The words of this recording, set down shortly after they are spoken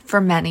For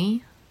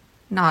many,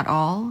 not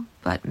all,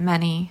 but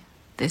many,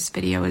 this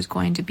video is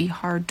going to be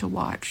hard to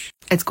watch.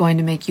 It's going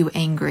to make you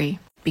angry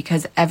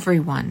because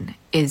everyone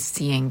is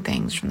seeing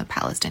things from the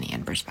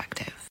Palestinian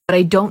perspective. But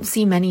I don't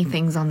see many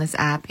things on this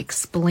app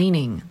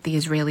explaining the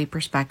Israeli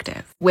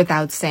perspective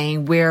without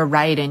saying we're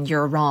right and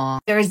you're wrong.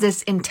 There's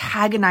this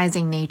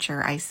antagonizing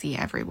nature I see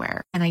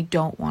everywhere, and I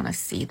don't want to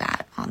see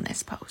that on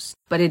this post.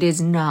 But it is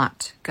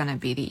not going to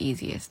be the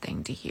easiest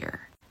thing to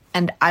hear.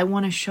 And I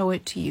want to show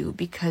it to you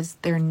because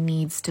there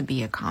needs to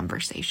be a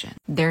conversation.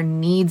 There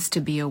needs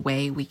to be a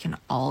way we can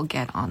all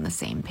get on the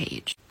same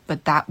page.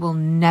 But that will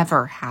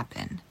never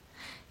happen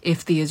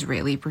if the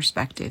Israeli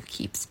perspective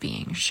keeps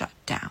being shut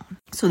down.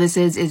 So this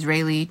is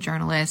Israeli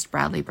journalist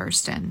Bradley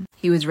Burston.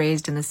 He was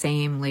raised in the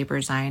same labor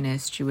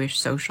Zionist, Jewish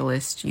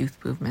socialist youth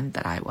movement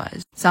that I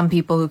was. Some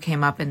people who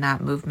came up in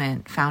that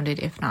movement found it,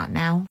 if not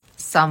now.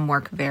 Some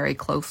work very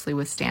closely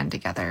with Stand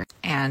Together,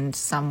 and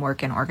some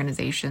work in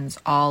organizations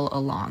all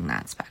along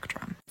that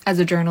spectrum. As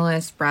a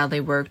journalist,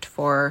 Bradley worked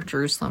for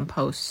Jerusalem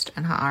Post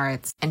and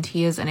Haaretz, and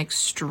he is an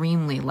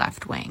extremely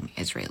left-wing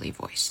Israeli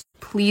voice.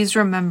 Please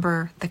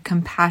remember that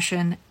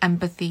compassion,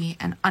 empathy,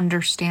 and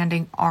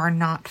understanding are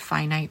not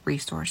finite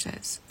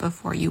resources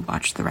before you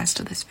watch the rest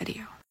of this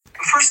video.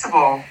 First of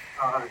all,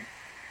 I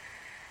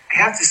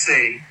have to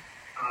say,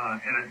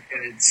 and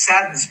it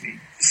saddens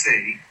me to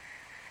say,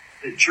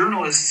 that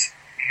journalists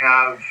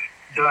have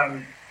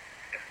done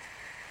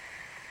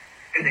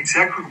an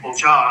execrable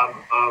job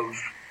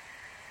of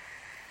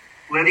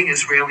letting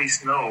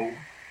Israelis know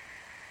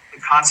the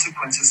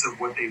consequences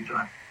of what they've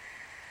done.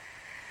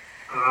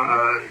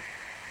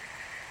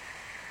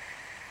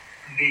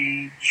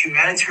 The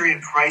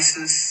humanitarian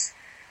crisis,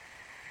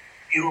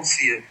 you don't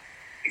see it,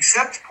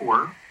 except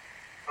for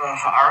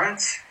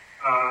Haaretz,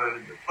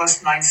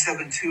 Plus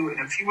 972, and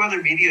a few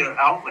other media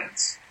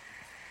outlets,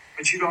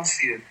 but you don't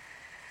see it.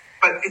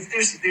 But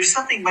there's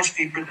something much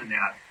deeper than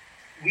that.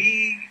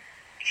 We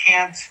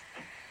can't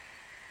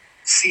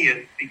see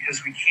it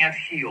because we can't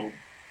heal.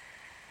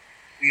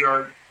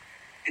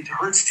 It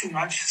hurts too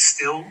much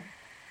still.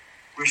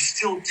 We're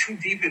still too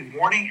deep in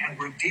mourning, and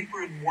we're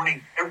deeper in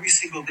mourning every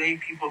single day.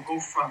 People go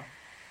from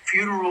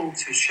funeral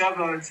to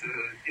Sheva,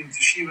 to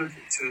Shiva,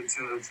 to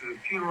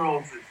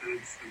funeral,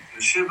 to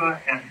Shiva,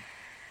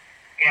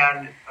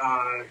 and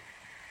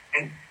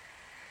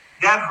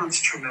that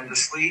hurts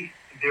tremendously.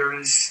 There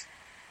is,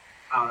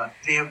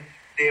 they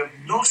have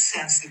no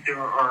sense that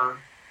there are,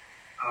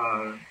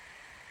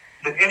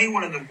 that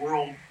anyone in the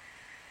world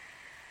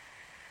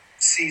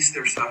sees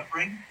their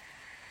suffering.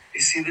 They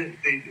see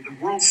that the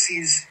world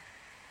sees.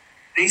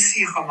 They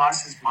see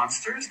Hamas as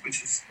monsters,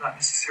 which is not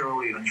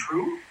necessarily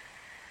untrue.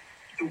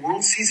 The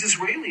world sees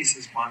Israelis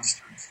as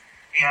monsters.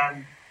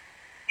 And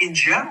in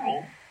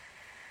general,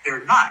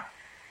 they're not.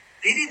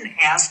 They didn't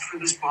ask for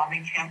this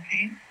bombing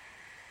campaign.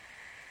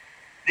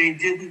 They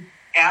didn't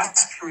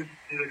ask for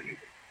the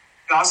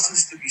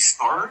Gazans to be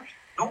starved.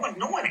 No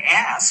one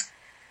asked,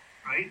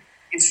 right?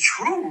 It's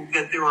true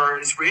that there are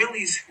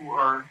Israelis who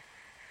are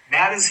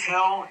mad as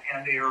hell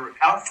and they are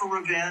out for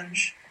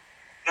revenge.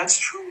 That's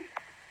true.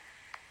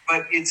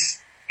 But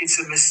it's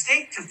a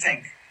mistake to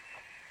think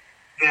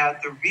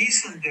that the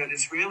reason that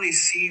Israelis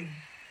seem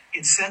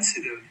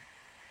insensitive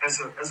as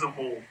a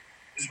whole,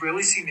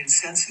 Israelis seem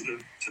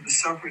insensitive to the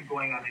suffering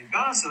going on in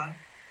Gaza,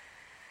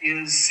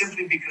 is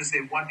simply because they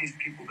want these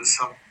people to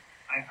suffer.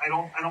 I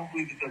don't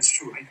believe that that's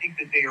true. I think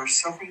that they are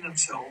suffering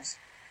themselves.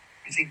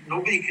 I think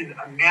nobody can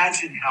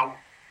imagine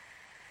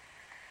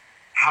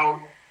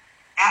how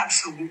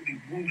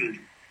absolutely wounded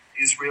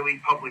the Israeli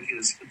public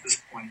is at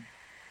this point.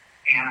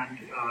 And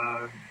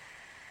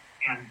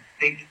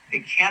they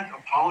can't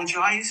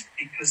apologize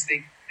because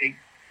it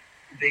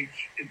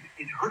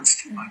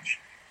hurts too much.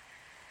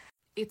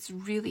 It's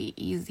really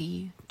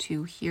easy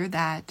to hear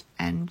that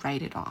and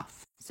write it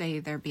off. Say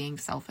they're being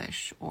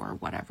selfish or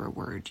whatever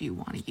word you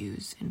want to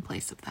use in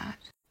place of that.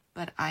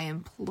 But I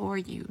implore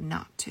you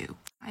not to.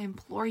 I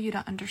implore you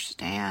to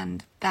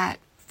understand that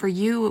for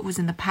you, it was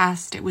in the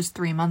past, it was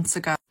 3 months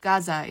ago.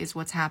 Gaza is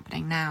what's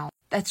happening now.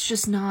 That's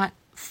just not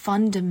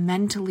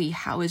fundamentally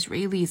how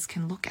Israelis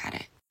can look at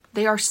it.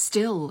 They are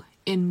still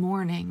in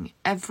mourning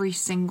every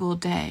single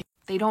day.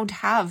 They don't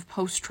have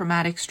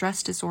post-traumatic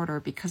stress disorder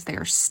because they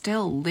are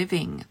still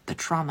living the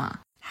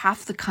trauma.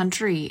 Half the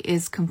country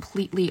is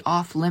completely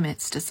off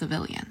limits to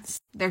civilians.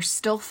 They're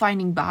still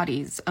finding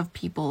bodies of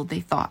people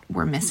they thought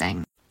were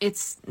missing.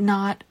 It's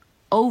not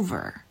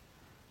over.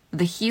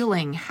 The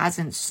healing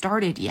hasn't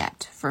started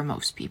yet for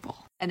most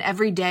people. And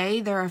every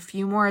day, there are a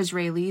few more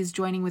Israelis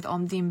joining with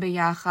Omdim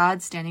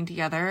B'Yachad, Standing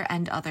Together,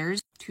 and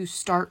others to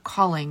start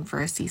calling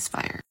for a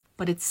ceasefire.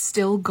 But it's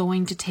still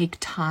going to take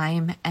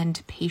time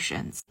and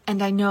patience.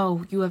 And I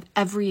know you have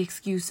every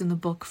excuse in the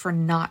book for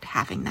not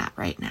having that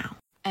right now.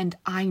 And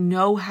I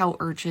know how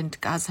urgent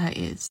Gaza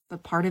is.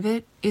 But part of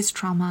it is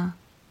trauma.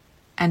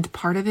 And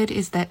part of it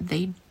is that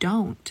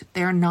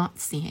they're not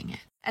seeing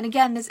it. And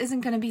again, this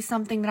isn't going to be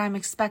something that I'm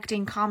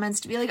expecting comments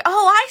to be like,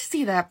 oh, I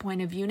see that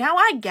point of view. Now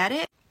I get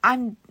it.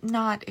 I'm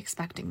not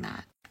expecting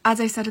that. As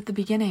I said at the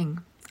beginning,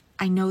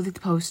 I know that the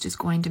post is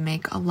going to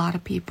make a lot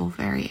of people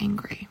very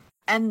angry.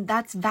 And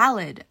that's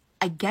valid.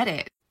 I get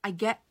it. I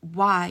get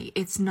why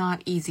it's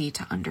not easy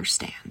to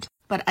understand.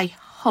 But I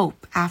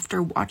hope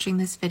after watching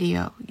this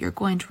video, you're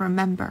going to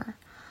remember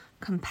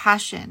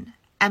compassion,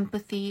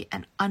 empathy,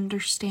 and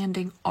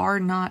understanding are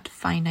not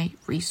finite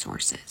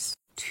resources.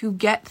 To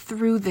get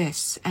through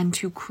this and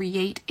to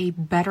create a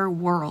better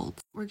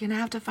world, we're going to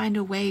have to find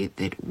a way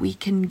that we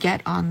can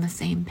get on the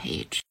same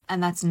page.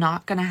 And that's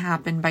not going to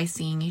happen by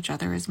seeing each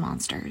other as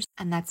monsters.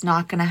 And that's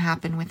not going to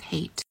happen with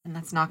hate. And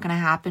that's not going to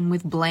happen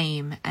with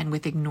blame and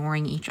with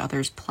ignoring each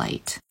other's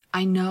plight.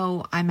 I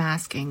know I'm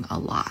asking a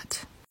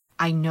lot.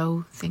 I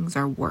know things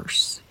are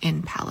worse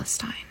in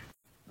Palestine.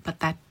 But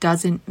that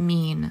doesn't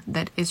mean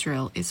that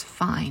Israel is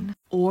fine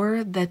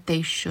or that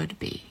they should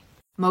be.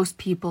 Most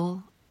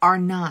people are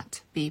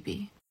not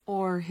Bibi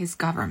or his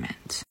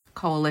government.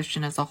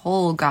 Coalition as a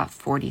whole got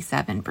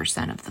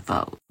 47% of the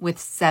vote, with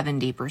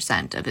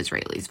 70% of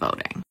Israelis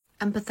voting.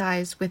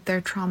 Empathize with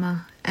their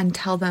trauma and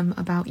tell them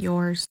about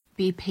yours.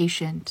 Be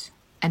patient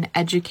and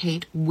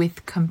educate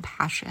with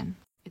compassion.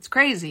 It's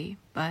crazy,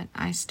 but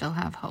I still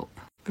have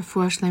hope.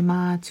 Refuah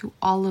Shlema to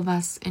all of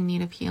us in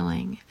need of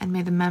healing, and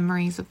may the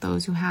memories of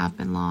those who have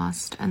been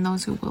lost and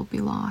those who will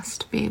be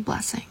lost be a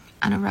blessing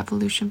and a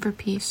revolution for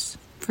peace,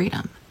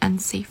 freedom,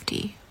 and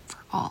safety for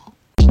all.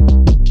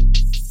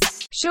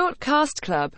 Shortcast Club